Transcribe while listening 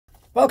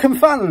Welcome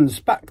fans,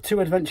 back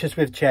to Adventures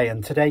with Jay,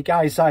 and today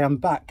guys I am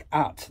back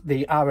at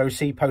the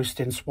ROC post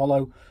in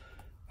Swallow.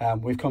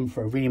 We've come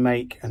for a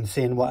remake and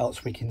seeing what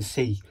else we can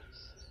see.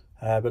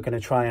 We're going to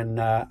try and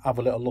have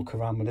a little look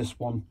around with this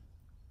one.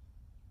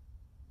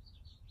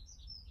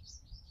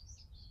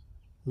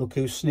 Look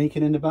who's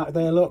sneaking in the back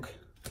there, look.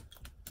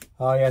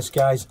 Oh yes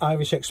guys,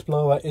 Irish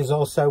Explorer is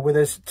also with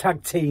us,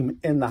 tag team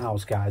in the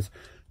house guys.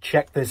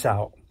 Check this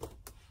out.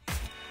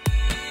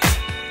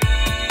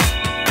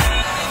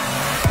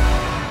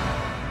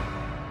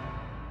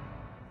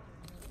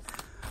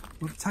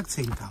 We're a tag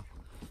team, pal.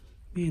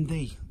 Me and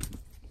D.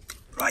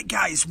 Right,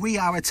 guys, we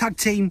are a tag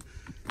team.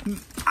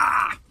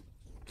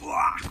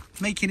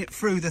 Making it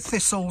through the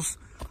thistles,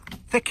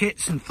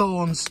 thickets and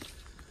thorns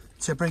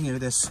to bring you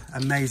this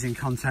amazing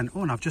content.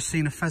 Oh, and I've just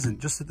seen a pheasant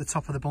just at the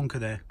top of the bunker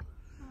there.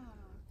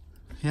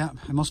 Yeah,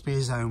 it must be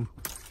his home.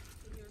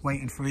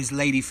 Waiting for his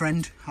lady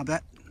friend, I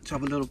bet, to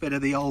have a little bit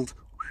of the old...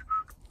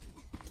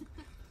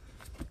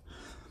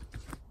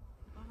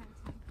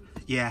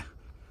 Yeah.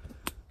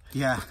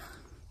 Yeah.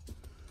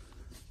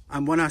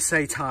 And when I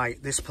say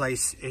tight, this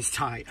place is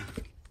tight.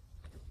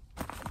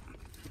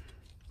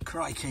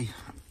 Crikey.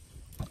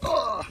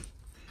 Oh.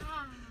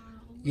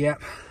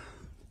 Yep.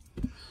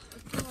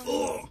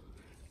 Oh.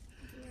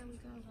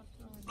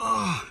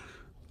 Oh.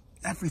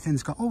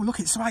 Everything's got... Oh,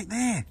 look, it's right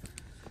there.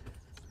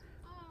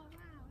 Oh, wow,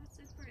 that's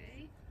so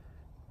pretty.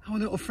 Our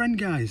little friend,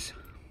 guys.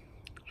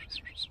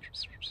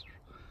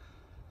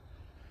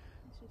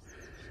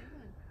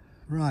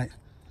 Right.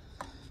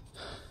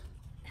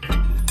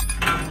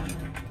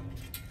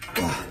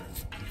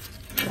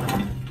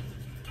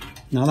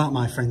 Now that,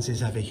 my friends, is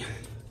heavy.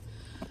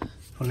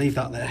 We'll leave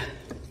that there.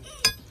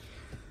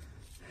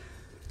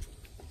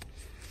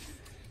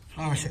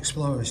 Irish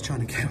Explorer is trying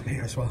to get up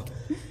here as well.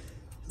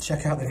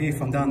 Check out the view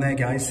from down there,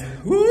 guys.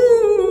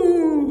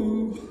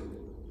 Woo!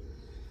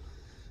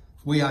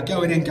 We are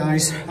going in,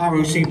 guys.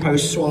 ROC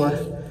post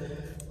Swallow,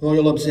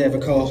 Royal Observer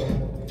Corps.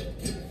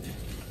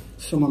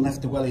 Someone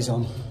left the wellies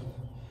on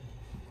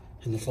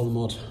in the full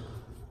mud.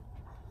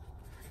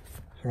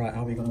 Right,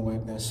 how are we going to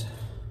work this?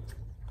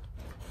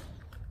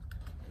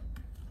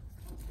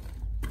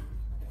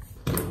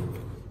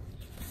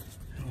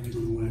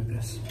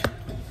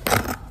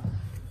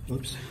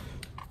 Oops,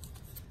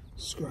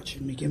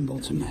 scratching my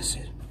gimbal to mess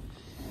it.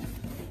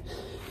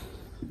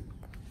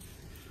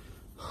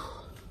 I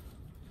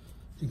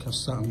think I've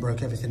sat and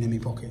broke everything in my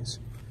pockets.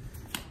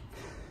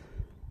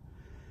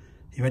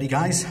 You ready,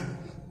 guys?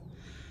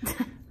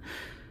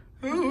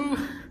 Ooh.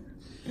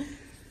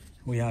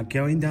 We are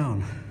going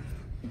down.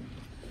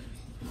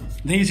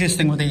 The easiest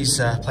thing with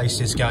these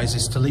places, guys,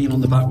 is to lean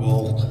on the back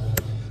wall.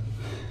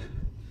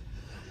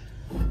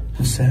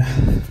 That's it.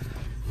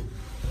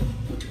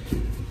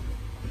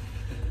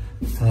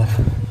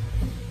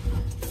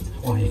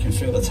 Well, you can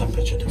feel the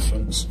temperature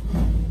difference.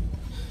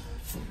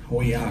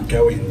 We are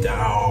going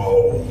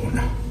down.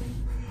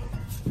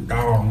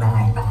 Down,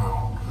 down,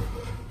 down.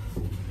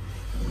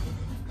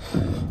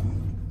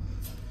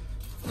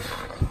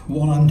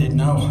 One-handed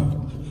now.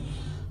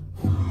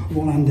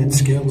 One-handed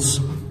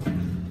skills.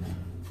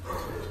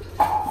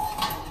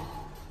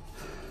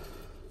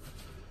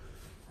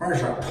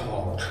 Where's that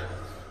pot?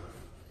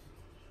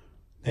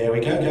 There we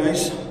go,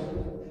 guys.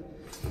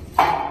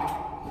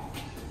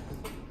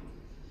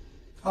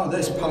 Oh,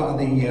 there's part of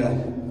the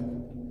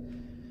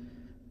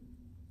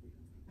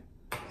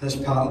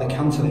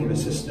cantilever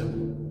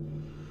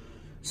system.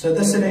 So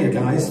this in here,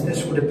 guys,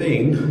 this would have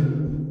been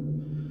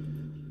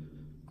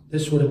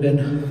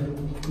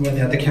where they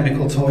had the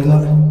chemical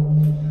toilet.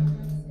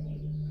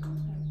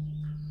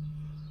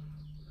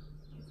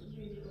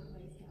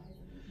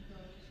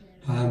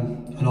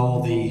 And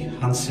all the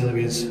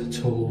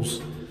ancillaries,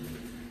 tools.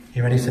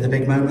 You ready for the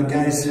big moment,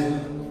 guys?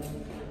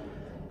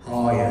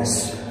 Oh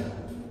yes.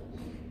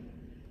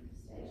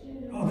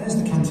 Oh, there's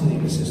the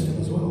cantilever system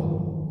as well.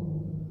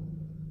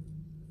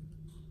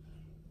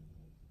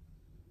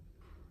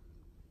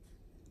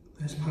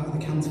 There's part of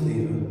the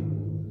cantilever.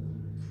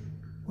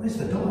 What is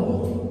the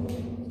door?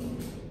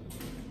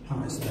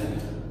 Oh, it's there.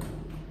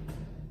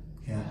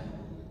 Yeah.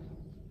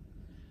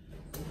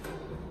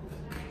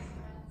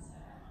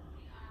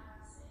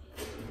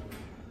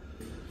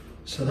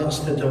 So that's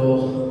the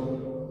door.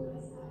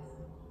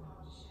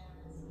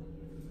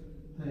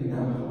 There you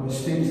go. Oh, it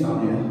stinks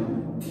down here.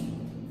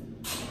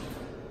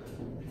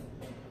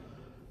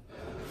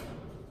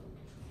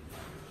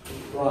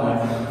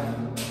 Right.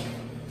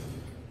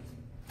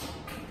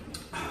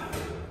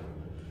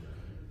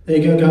 There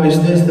you go, guys,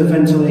 there's the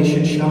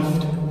ventilation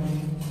shaft.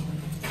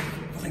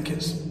 I think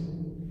it's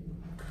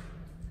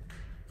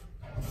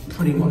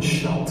pretty much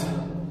shot.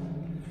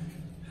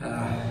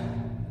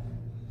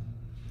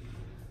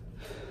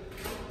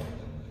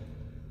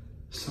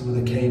 Some of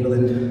the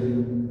cabling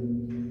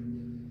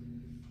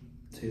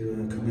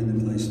to come in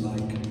the place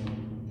like.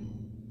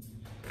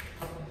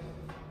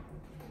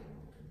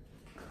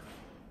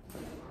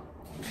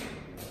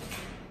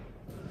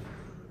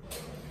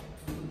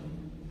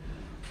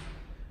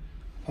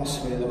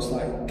 Possibly it looks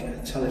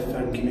like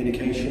telephone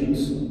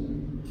communications.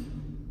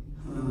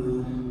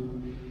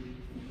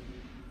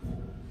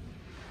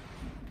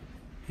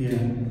 Yeah,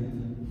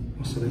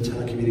 also the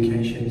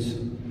telecommunications.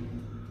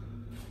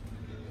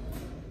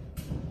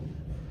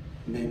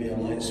 Maybe a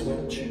light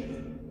switch.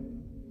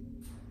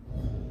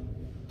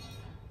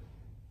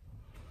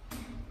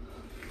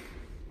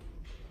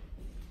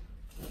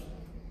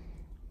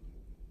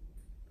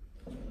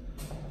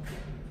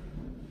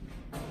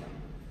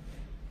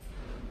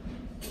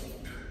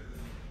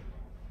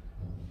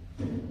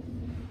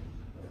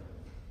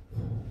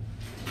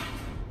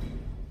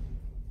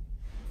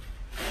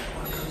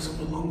 Up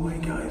a long way,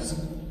 guys.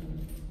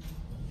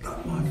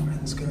 That, my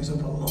friends, goes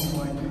up a long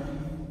way.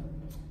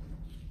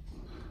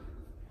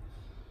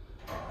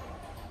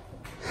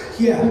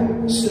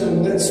 Yeah, so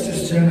let's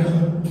just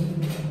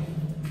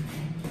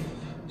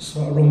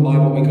sort of run by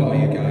what we got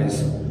here,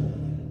 guys.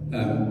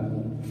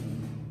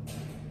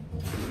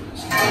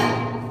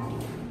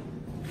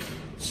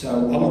 So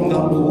along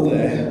that wall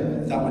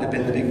there, that would have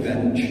been the big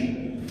bench.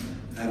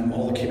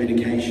 All the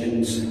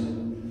communications.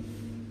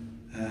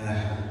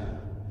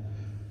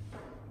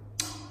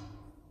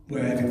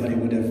 Where everybody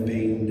would have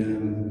been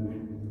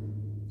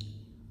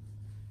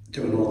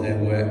doing all their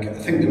work. I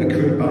think they were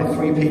crewed by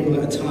 3 people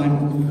at a time.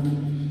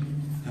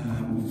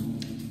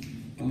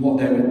 And what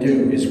they would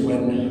do is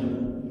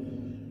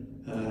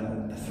when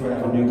the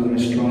threat of a nuclear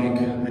strike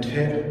had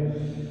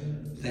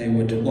hit, they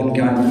would, one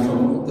guy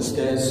from up the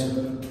stairs,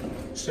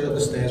 straight up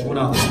the stairs, one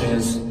out the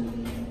stairs.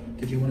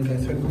 Did you want to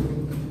go through?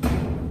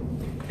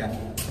 Yeah.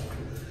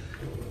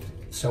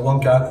 So one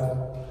guy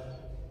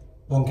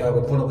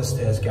would run up the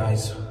stairs,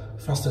 guys,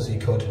 fast as he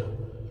could,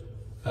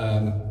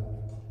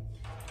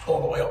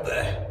 all the way up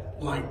there,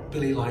 like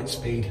Billy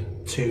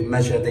Lightspeed, to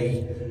measure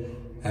the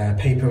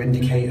paper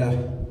indicator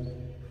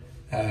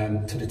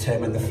to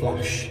determine the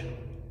flash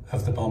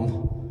of the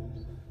bomb,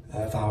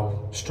 of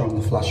how strong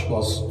the flash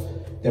was.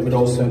 There would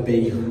also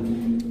be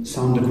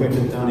sound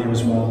equipment down here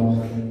as well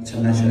to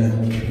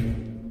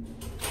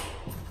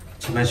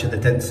measure the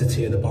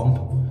density of the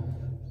bomb.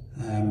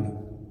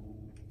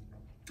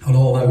 And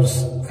all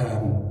those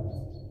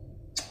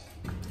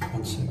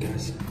one second,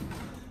 guys.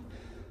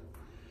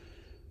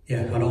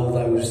 Yeah, and all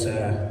those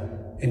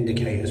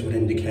indicators would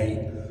indicate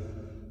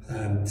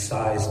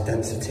size,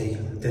 density,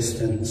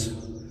 distance,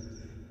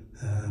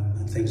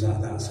 and things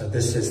like that. So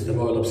this is the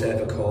Royal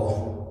Observer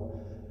Corps.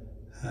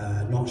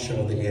 Not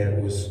sure the year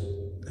it was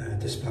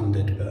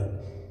disbanded,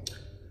 but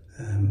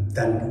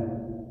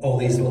then all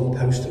these little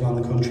posts around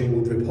the country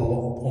would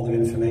report all the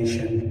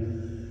information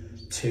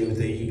to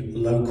the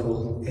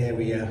local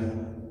area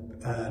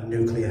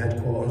nuclear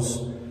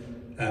headquarters,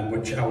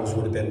 which ours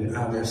would have been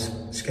RAF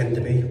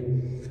Skenderby,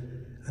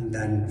 and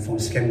then from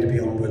Skenderby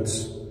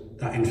onwards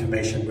that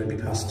information would be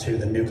passed to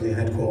the nuclear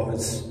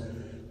headquarters,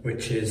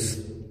 which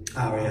is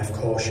RAF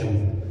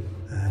Corsham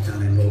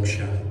down in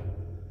Wiltshire.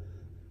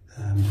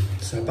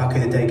 So back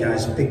in the day,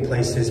 guys, big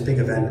places, big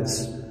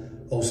events,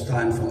 all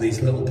starting from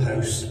these little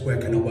posts,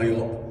 working our way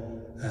up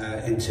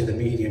into the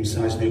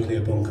medium-sized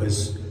nuclear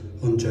bunkers,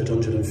 100,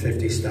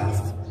 150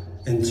 staff,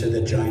 into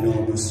the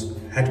ginormous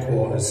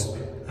headquarters,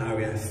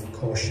 RAF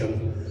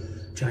Corsham,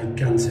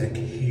 gigantic,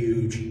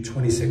 huge,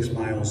 26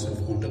 miles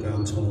of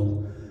underground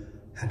tunnel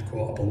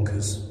headquarter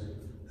bunkers,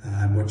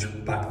 which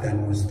back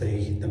then was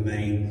the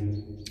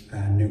main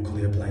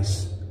nuclear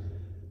place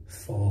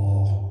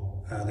for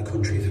the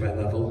country threat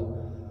level.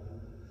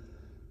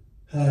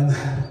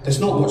 There's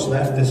not much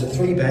left. There's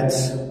 3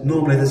 beds.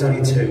 Normally there's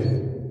only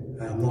 2.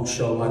 I'm not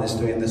sure why they're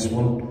doing this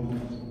one.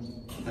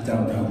 I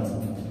don't know.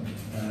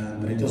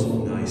 But it does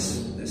look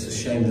nice. It's a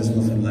shame there's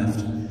nothing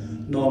left.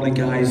 Normally,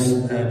 guys,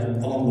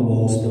 along the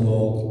walls they're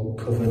all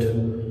covered.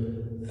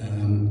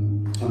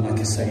 And like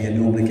I say, you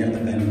normally get the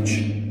bench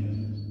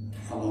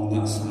along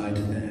that side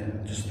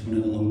there, just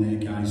running along there,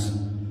 guys.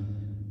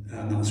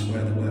 And that's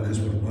where the workers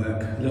would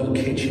work. A little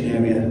kitchen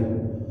area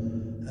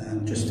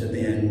just at the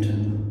end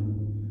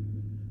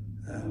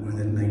where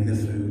they'd make the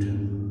food.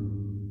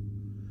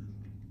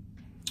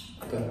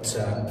 But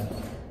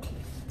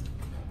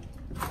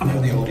I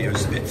know the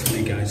audio's a bit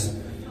funny, guys.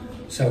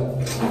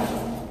 So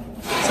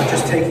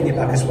just taking you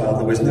back as well,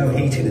 there was no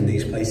heating in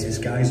these places,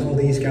 guys. All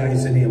these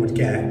guys in here would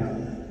get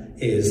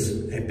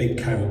is a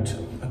big coat,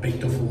 a big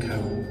duffel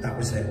coat. That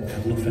was it. They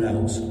had nothing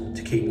else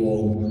to keep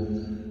warm.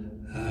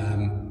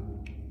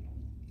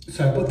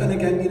 But then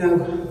again, you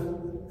know,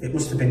 it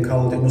must have been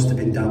cold, it must have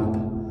been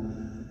damp.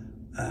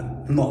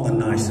 Not the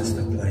nicest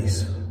of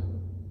place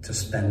to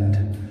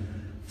spend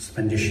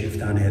your shift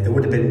down here. There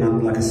would have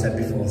been, like I said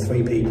before,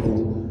 3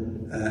 people.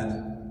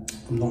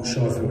 I'm not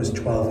sure if it was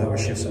 12-hour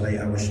shifts or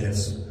 8-hour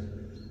shifts.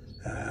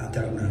 I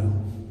don't know.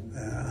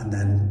 And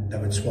then they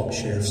would swap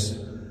shifts,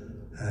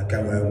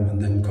 go home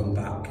and then come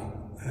back,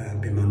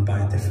 be manned by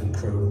a different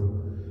crew.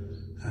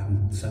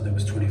 So there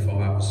was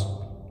 24 hours,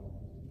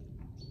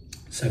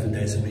 7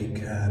 days a week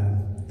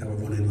they were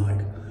running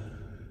like.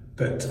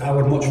 But I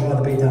would much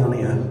rather be down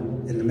here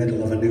in the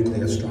middle of a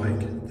nuclear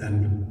strike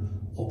than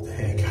up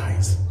there,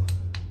 guys.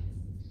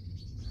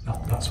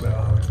 That's where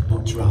I would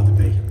much rather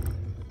be.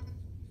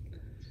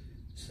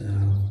 So,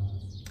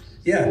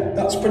 yeah,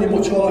 that's pretty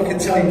much all I can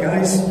tell you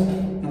guys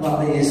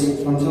about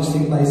these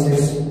fantastic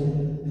places.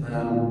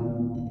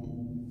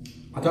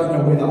 I don't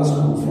know where that's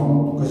come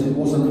from because it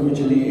wasn't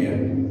originally here.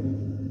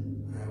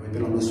 We've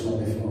been on this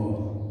one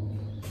before.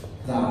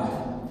 That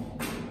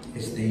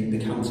is the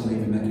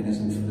cantilever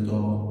mechanism for the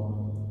door.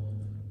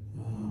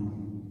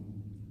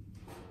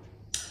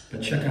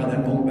 But check out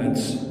their bunk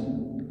beds.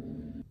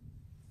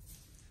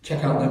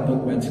 Check out their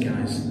bunk beds,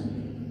 guys.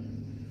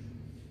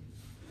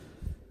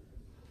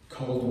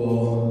 Cold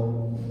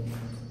War.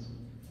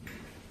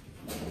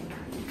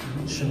 I'm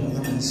not sure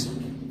what that is.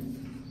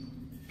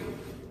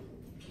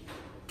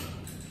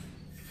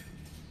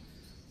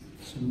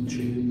 Some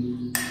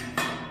tube,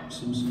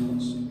 some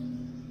sorts.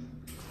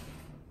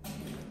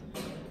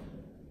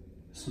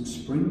 Some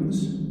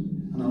springs,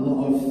 and a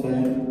lot of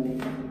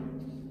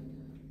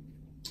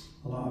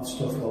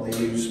stuff what they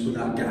use with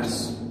that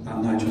gas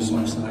and nitrous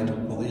oxide,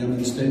 what the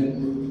Yemenis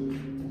do.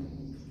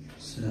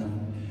 So,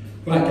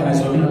 right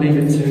guys, I'm going to leave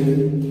it to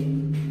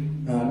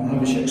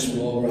Irish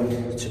Explorer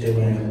to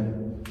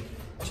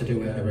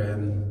do a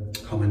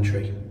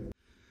commentary.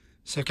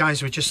 So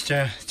guys, we're just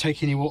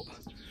taking you up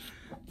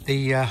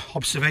the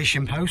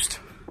observation post,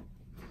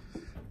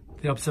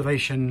 the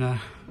observation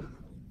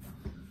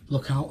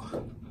lookout.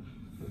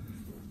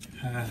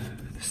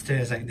 The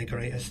stairs ain't the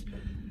greatest.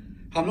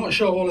 I'm not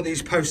sure all of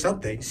these post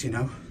updates, you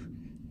know.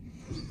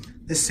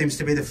 This seems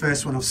to be the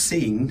first one I've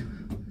seen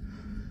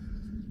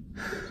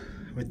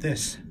with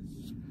this.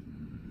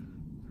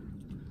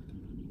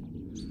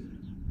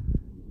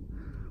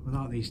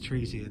 Without these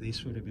trees here,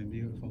 this would have been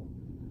beautiful.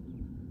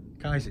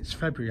 Guys, it's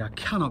February. I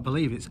cannot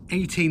believe it's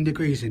 18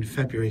 degrees in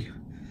February.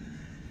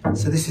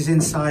 So this is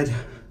inside.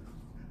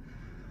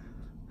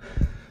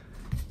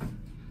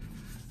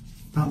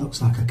 That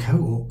looks like a coat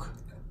hook.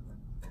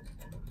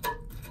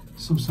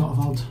 Some sort of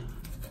odd,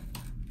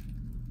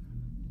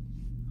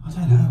 I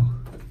don't know.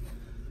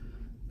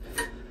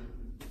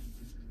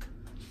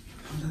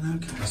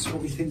 Guys, what are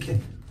we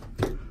thinking?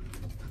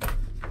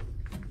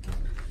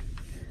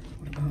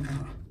 What about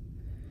that?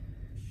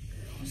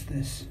 What's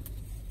this?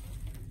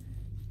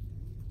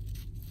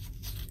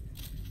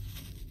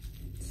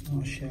 It's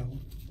not a shell.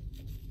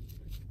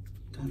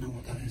 Don't know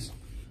what that is.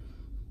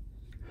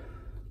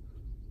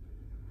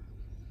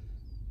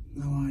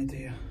 No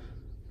idea.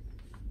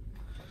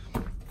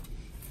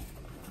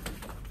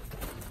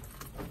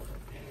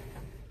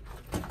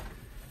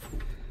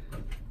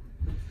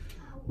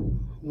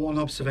 One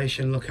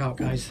observation lookout,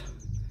 guys.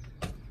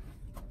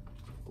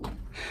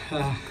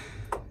 That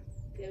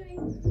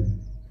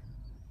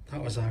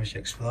was Irish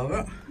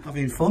Explorer,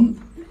 having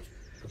fun.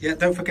 Yeah,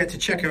 don't forget to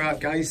check her out,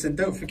 guys, and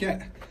don't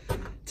forget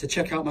to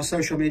check out my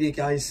social media,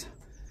 guys.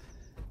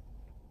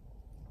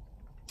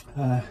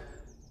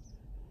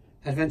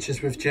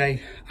 Adventures with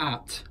Jay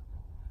at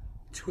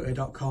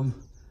twitter.com,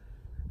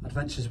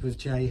 Adventures with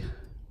Jay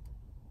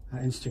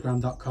at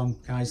instagram.com,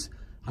 guys.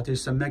 I do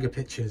some mega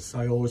pictures.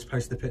 I always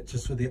post the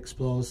pictures for the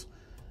Explores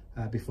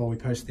before we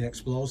post the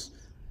Explores.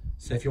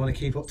 So if you want to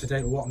keep up to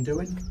date with what I'm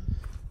doing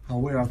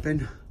or where I've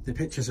been, the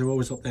pictures are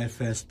always up there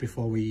first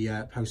before we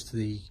post to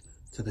the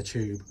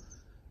tube,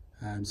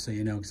 so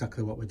you know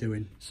exactly what we're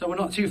doing. So we're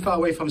not too far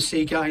away from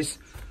sea, guys.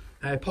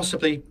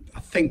 Possibly, I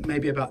think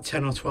maybe about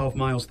 10 or 12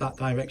 miles that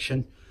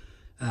direction.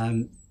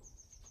 And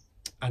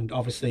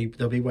obviously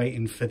they'll be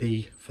waiting for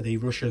the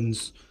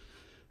Russians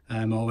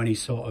or any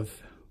sort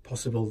of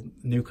possible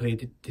nuclear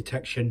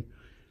detection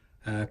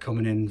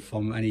coming in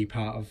from any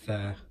part of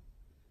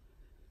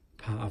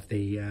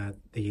the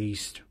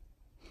east.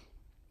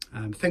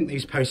 I think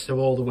these posts are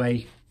all the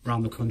way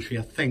around the country.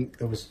 I think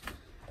there was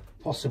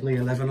possibly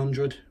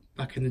 1,100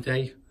 back in the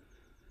day,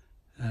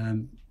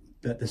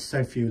 but there's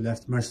so few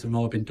left. Most of them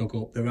all have been dug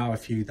up. There are a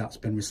few that's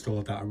been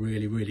restored that are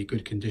really, really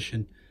good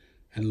condition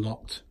and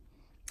locked,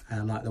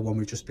 like the one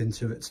we've just been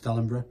to at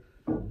Stellenborough.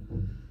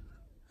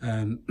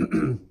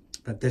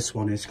 But this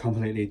one is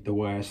completely the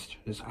worst.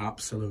 It's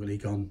absolutely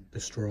gone,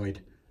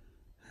 destroyed.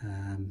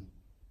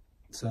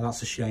 So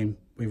that's a shame.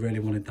 We really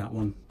wanted that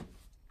one.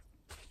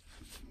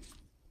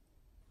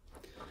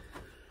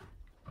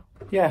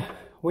 Yeah,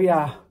 we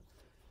are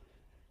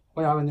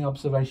in the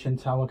observation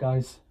tower,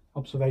 guys.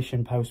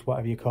 Observation post,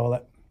 whatever you call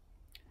it.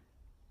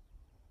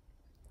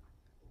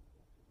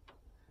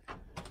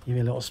 Give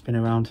you a little spin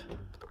around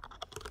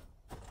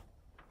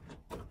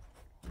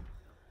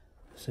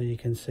so you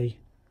can see.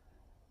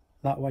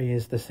 That way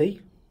is the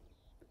sea.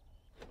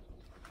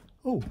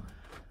 Oh,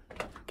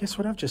 guess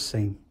what I've just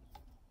seen?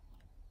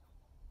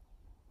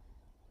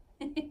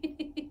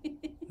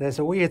 There's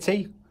a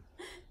weirdy.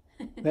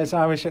 There's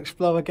Irish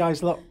Explorer,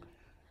 guys, look.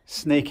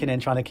 Sneaking in,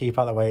 trying to keep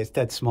out of the way. It's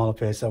dead small up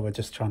here, so we're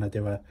just trying to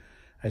do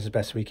as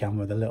best we can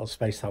with the little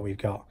space that we've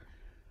got.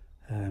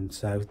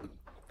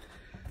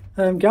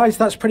 Guys,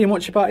 that's pretty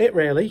much about it,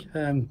 really.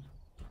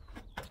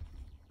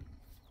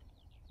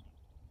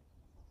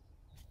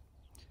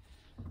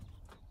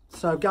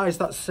 So guys,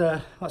 that's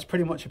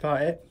pretty much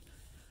about it.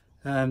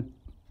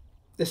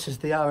 This is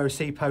the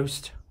ROC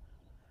post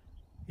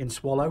in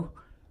Swallow.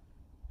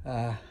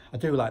 I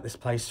do like this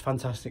place,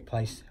 fantastic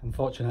place.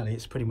 Unfortunately,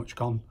 it's pretty much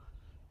gone.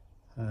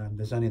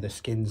 There's only the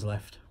skins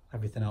left.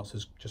 Everything else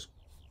is just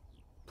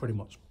pretty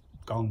much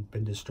gone,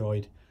 been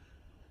destroyed.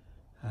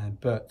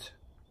 but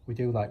we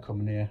do like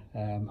coming here.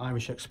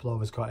 Irish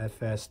Explorer's got her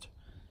first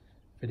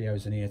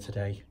videos in here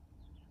today,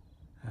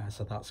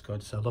 so that's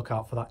good. So look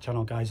out for that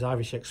channel, guys,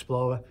 Irish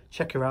Explorer.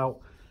 Check her out.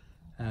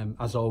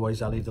 As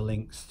always, I'll leave the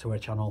links to her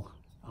channel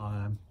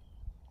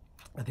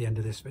at the end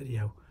of this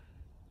video.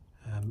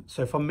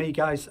 So from me,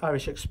 guys,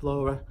 Irish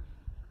Explorer,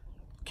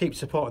 keep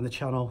supporting the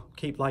channel,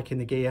 keep liking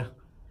the gear.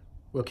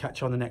 We'll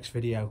catch you on the next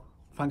video.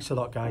 Thanks a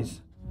lot,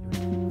 guys.